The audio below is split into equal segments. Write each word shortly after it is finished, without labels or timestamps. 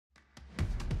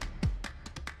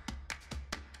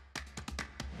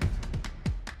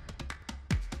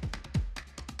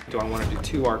Do I want to do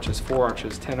 2 arches, 4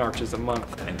 arches, 10 arches a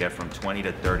month? And get from 20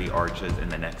 to 30 arches in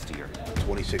the next year.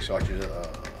 26 arches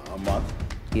a month.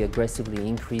 We aggressively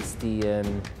increased the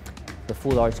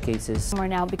full arch cases. We're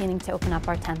now beginning to open up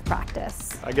our 10th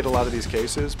practice. I get a lot of these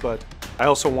cases, but I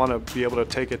also want to be able to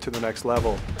take it to the next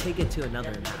level. Take it to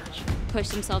another notch. Push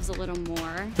themselves a little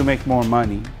more. To make more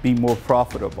money, be more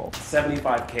profitable.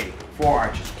 75K, 4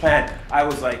 arches, plan. I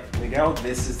was like, Miguel,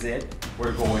 this is it.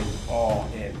 We're going all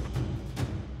in.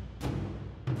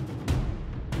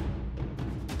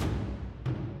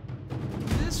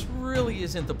 This really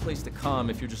isn't the place to come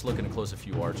if you're just looking to close a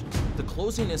few arches. The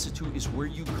Closing Institute is where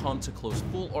you come to close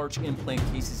full arch implant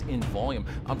cases in volume.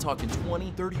 I'm talking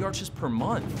 20, 30 arches per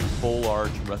month. Full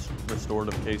arch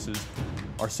restorative cases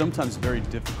are sometimes very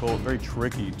difficult, very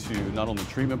tricky to not only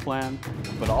treatment plan,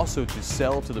 but also to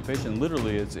sell to the patient.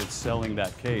 Literally, it's selling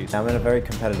that case. I'm in a very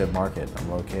competitive market. I'm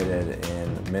located in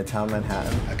Midtown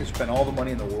Manhattan. I can spend all the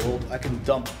money in the world. I can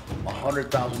dump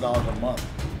 $100,000 a month.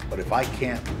 But if I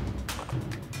can't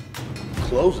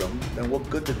close them, then what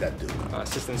good did that do?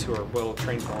 Assistants who are well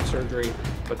trained for all surgery,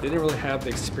 but they didn't really have the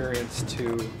experience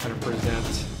to kind of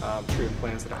present treatment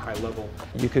plans at a high level.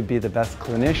 You could be the best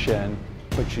clinician,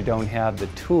 but you don't have the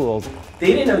tools.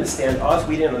 They didn't understand us,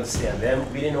 we didn't understand them,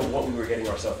 we didn't know what we were getting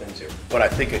ourselves into. But I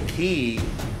think a key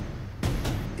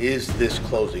is this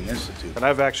Closing Institute. And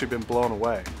I've actually been blown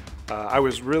away. I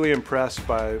was really impressed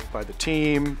by the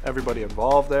team, everybody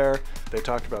involved there. They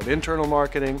talked about internal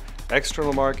marketing,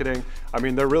 external marketing. I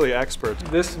mean, they're really experts.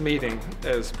 This meeting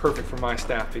is perfect for my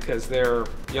staff because they're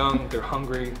young, they're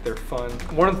hungry, they're fun.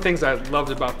 One of the things I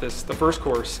loved about this, the first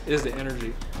course, is the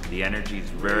energy. The energy is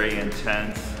very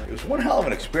intense. It was one hell of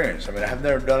an experience. I mean, I've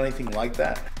never done anything like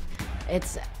that.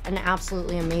 It's an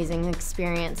absolutely amazing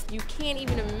experience. You can't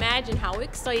even imagine how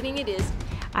exciting it is.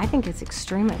 I think it's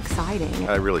extremely exciting.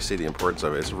 I really see the importance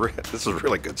of it. This is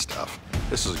really good stuff.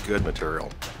 This is good material.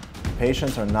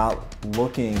 Patients are not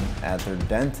looking at their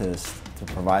dentist to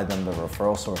provide them the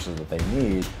referral sources that they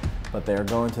need, but they are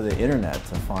going to the internet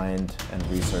to find and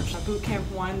research. Boot Camp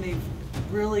 1, they've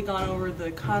really gone over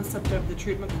the concept of the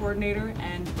treatment coordinator,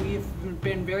 and we've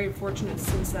been very fortunate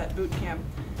since that boot camp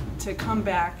to come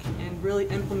back and really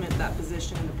implement that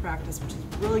position in the practice, which has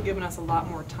really given us a lot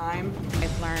more time.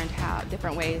 I've learned how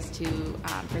different ways to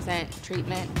present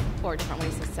treatment or different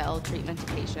ways to sell treatment to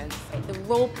patients. The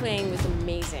role playing was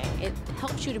amazing. It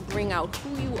helps you to bring out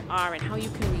who you are and how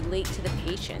you can relate to the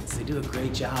patients. They do a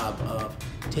great job of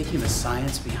taking the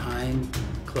science behind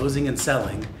closing and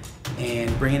selling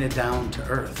and bringing it down to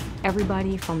earth.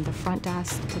 Everybody from the front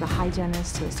desk to the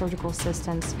hygienist to the surgical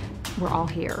assistants, we're all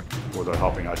here. Where they're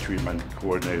helping our treatment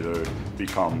coordinator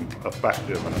become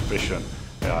effective and efficient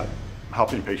at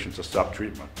helping patients accept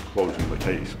treatment, closing the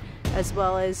case. As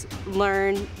well as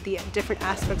learn the different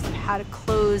aspects of how to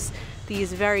close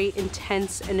these very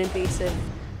intense and invasive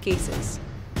cases.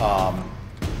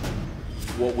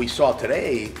 What we saw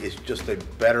today is just a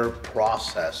better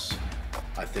process,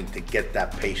 I think, to get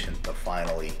that patient to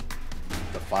finally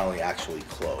actually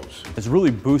close. It's really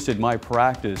boosted my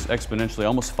practice exponentially,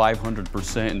 almost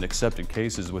 500% in accepted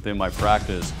cases within my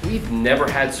practice. We've never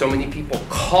had so many people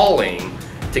calling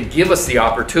to give us the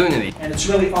opportunity. And it's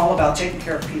really all about taking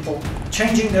care of people,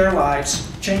 changing their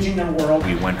lives, changing their world.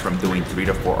 We went from doing 3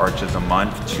 to 4 arches a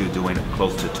month to doing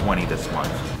close to 20 this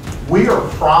month. We are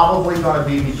probably going to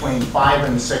be between 5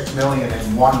 and 6 million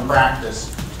in one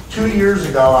practice. 2 years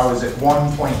ago, I was at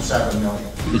 1.7 million.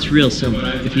 It's real simple.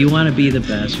 If you want to be the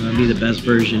best, you want to be the best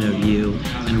version of you,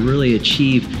 and really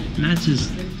achieve not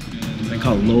just what I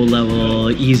call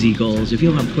low-level, easy goals. If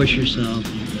you want to push yourself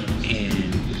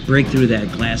and break through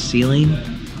that glass ceiling,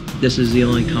 this is the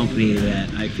only company that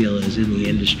I feel is in the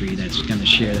industry that's going to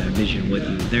share that vision with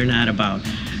you. They're not about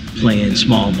playing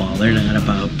small ball. They're not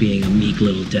about being a meek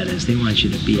little dentist. They want you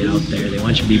to be out there. They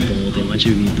want you to be bold. They want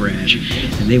you to be brash.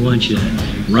 And they want you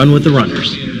to run with the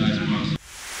runners.